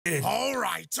said. All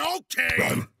right,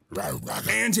 okay.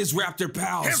 And his raptor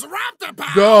pals. His raptor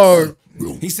pals. Dog.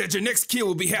 He said your next kill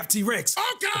will be half T-Rex.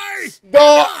 Okay.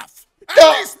 Dog. Enough.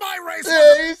 At least my race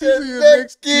was... He said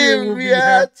next kid will be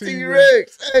half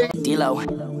T-Rex. Hey. D-Lo,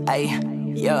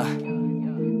 ayy, yeah.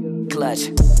 Clutch.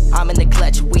 I'm in the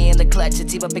clutch, we in the clutch, a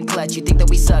team up in clutch. You think that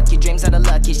we suck, your dreams out of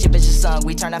luck, your ship is your song,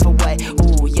 we turn out for what?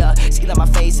 Ooh, yeah, see that my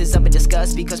face is up in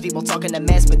disgust because people talking a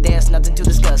mess, but there's nothing to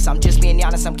discuss. I'm just being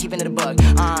honest, I'm keeping it a bug.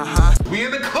 We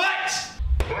in the clutch!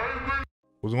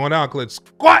 What's going on, Clutch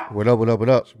Squad? What up, what up, what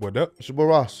up? What up? It's your boy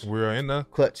Ross. We're in the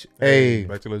Clutch. Hey.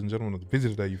 Back to ladies and gentlemen of the visit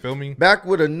today, you feel me? Back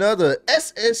with another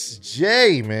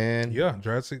SSJ, man. Yeah,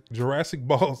 Jurassic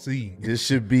Ball Z. This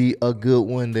should be a good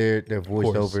one there. Their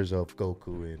voiceovers of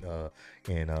Goku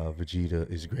and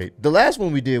Vegeta is great. The last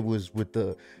one we did was with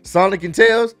the Sonic and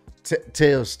Tails.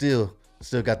 Tails still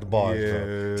got the bars,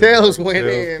 bro. Tails went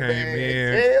in,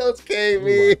 man. Tails came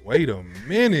in. Like, wait a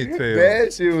minute, Tails.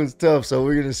 That shit was tough. So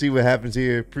we're gonna see what happens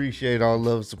here. Appreciate all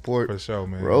love, support. For sure,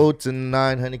 man. Road to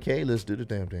 900K. Let's do the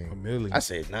damn thing. $1 million. I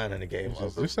said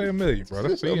 900K. Just say $1 million, bro.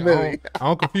 That's $1 it. million. I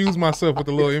don't confuse myself with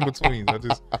the little in betweens.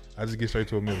 I just get straight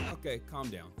to $1 million. Okay, calm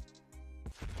down.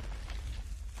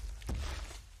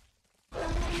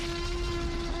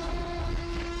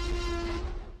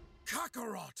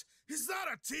 Kakarot, is that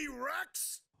a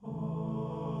T-Rex?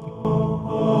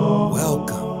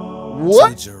 Welcome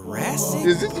What? to Jurassic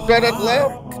Is this the Planet of the Lamb?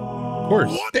 Park. Of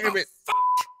course. What Damn the it.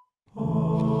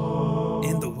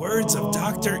 In the words of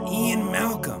Dr. Ian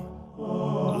Malcolm,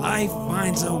 life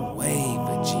finds a way,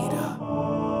 Vegeta.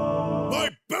 My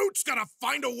boot's gonna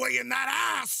find a way in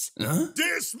that ass! Huh?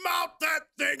 Dismount that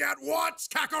thing at once,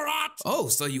 Kakarot! Oh,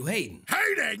 so you hating?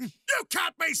 Hating? You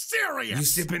can't be serious! You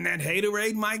sipping that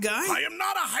haterade, my guy? I am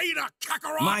not a hater,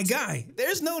 Kakarot! My guy,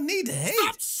 there's no need to hate.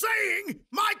 Stop saying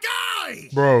my guy!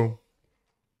 Bro.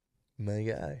 My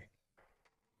guy.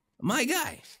 My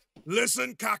guy.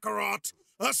 Listen, Kakarot,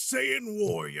 a Saiyan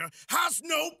warrior has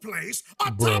no place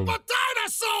atop Bro. a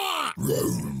dinosaur!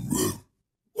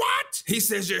 What? He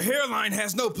says your hairline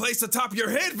has no place atop your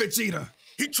head, Vegeta.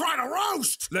 He tried to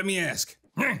roast! Let me ask.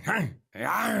 He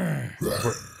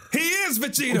is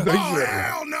Vegeta. Oh,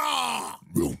 hell no!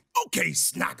 Okay,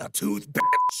 Snaggletooth,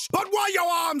 bitch. But why your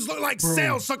arms look like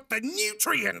sails suck the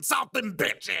nutrients out them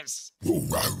bitches?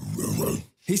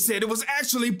 He said it was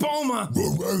actually Bulma.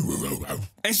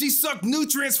 And she sucked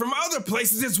nutrients from other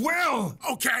places as well.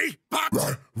 Okay, but...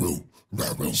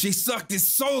 She sucked his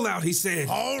soul out, he said.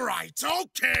 All right,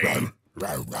 okay.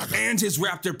 And his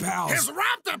raptor pals. His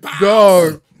raptor pals!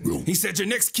 Dog. He said your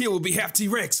next kill will be half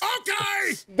T-Rex.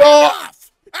 Okay! Dog.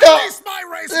 Enough! At Dog. least my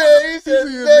race He said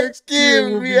next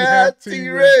kid will be half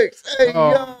T-Rex. Hey,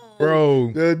 yo.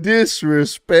 Bro. The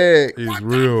disrespect. It's What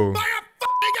real. By a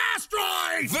fucking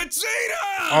asteroid! Vegeta!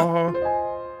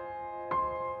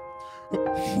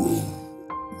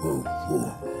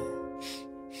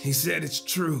 He said it's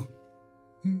true.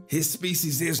 His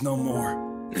species is no more.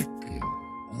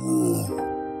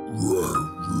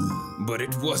 But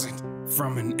it wasn't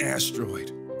from an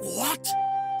asteroid. What?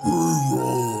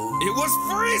 It was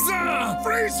Frieza!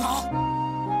 Frieza!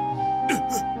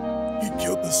 He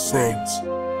killed the Saiyans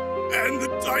and the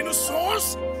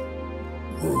dinosaurs?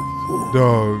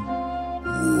 Dog.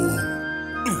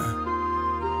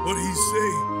 What'd he say,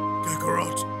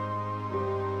 Kakarot?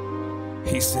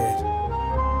 He said,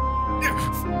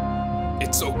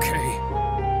 it's okay.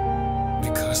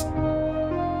 Because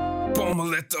Bulma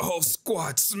let the whole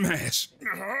squad smash.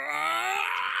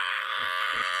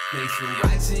 Yo,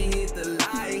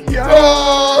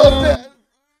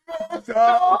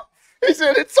 he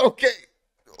said it's okay.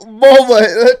 Bulma.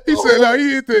 He said, no,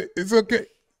 he hit it. It's okay.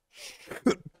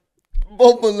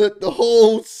 Bulma let the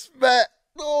whole squad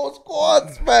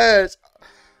smash.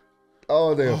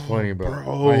 Oh, they're funny, bro.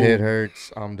 My head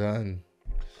hurts. I'm done.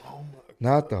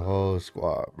 Not the whole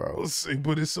squad, bro. Let's see,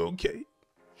 but it's okay.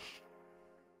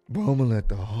 Bulma let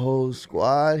the whole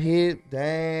squad hit.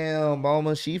 Damn,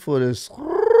 Bulma, she for this.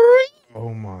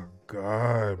 Oh my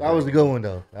God. That was a good one,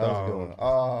 though. That was a good one.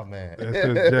 Oh, man.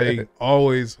 SSJ,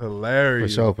 always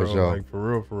hilarious. For bro. sure. Like,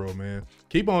 for real, man.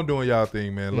 Keep on doing y'all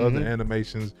thing, man. Love the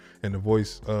animations and the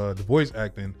voice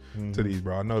acting to these,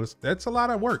 bro. I know that's a lot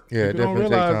of work. Yeah, People don't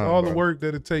definitely realize take time, all bro. the work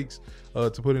that it takes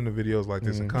to put in the videos like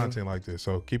this and content like this.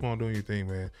 So keep on doing your thing,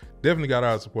 man. Definitely got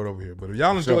our support over here. But if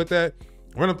y'all enjoyed that,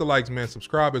 run up the likes, man.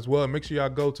 Subscribe as well. Make sure y'all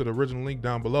go to the original link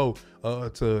down below to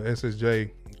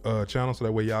SSJ channel, so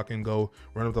that way y'all can go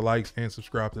run up the likes and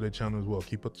subscribe to their channel as well.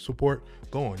 Keep up the support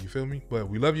going, you feel me? But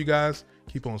we love you guys.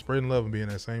 Keep on spreading love and being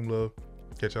that same love.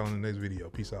 Catch y'all in the next video.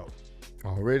 Peace out.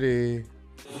 Already.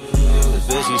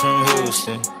 Cause bitch, he's from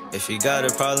Houston. If you got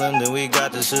a problem, then we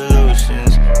got the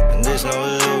solutions. And there's no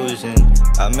illusion.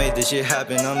 I made this shit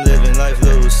happen, I'm living life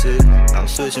lucid. I'm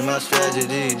switching my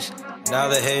strategies. Now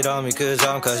they hate on me cause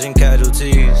I'm causing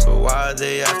casualties. But why are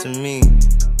they after me?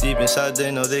 Deep inside they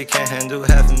know they can't handle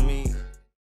half of me.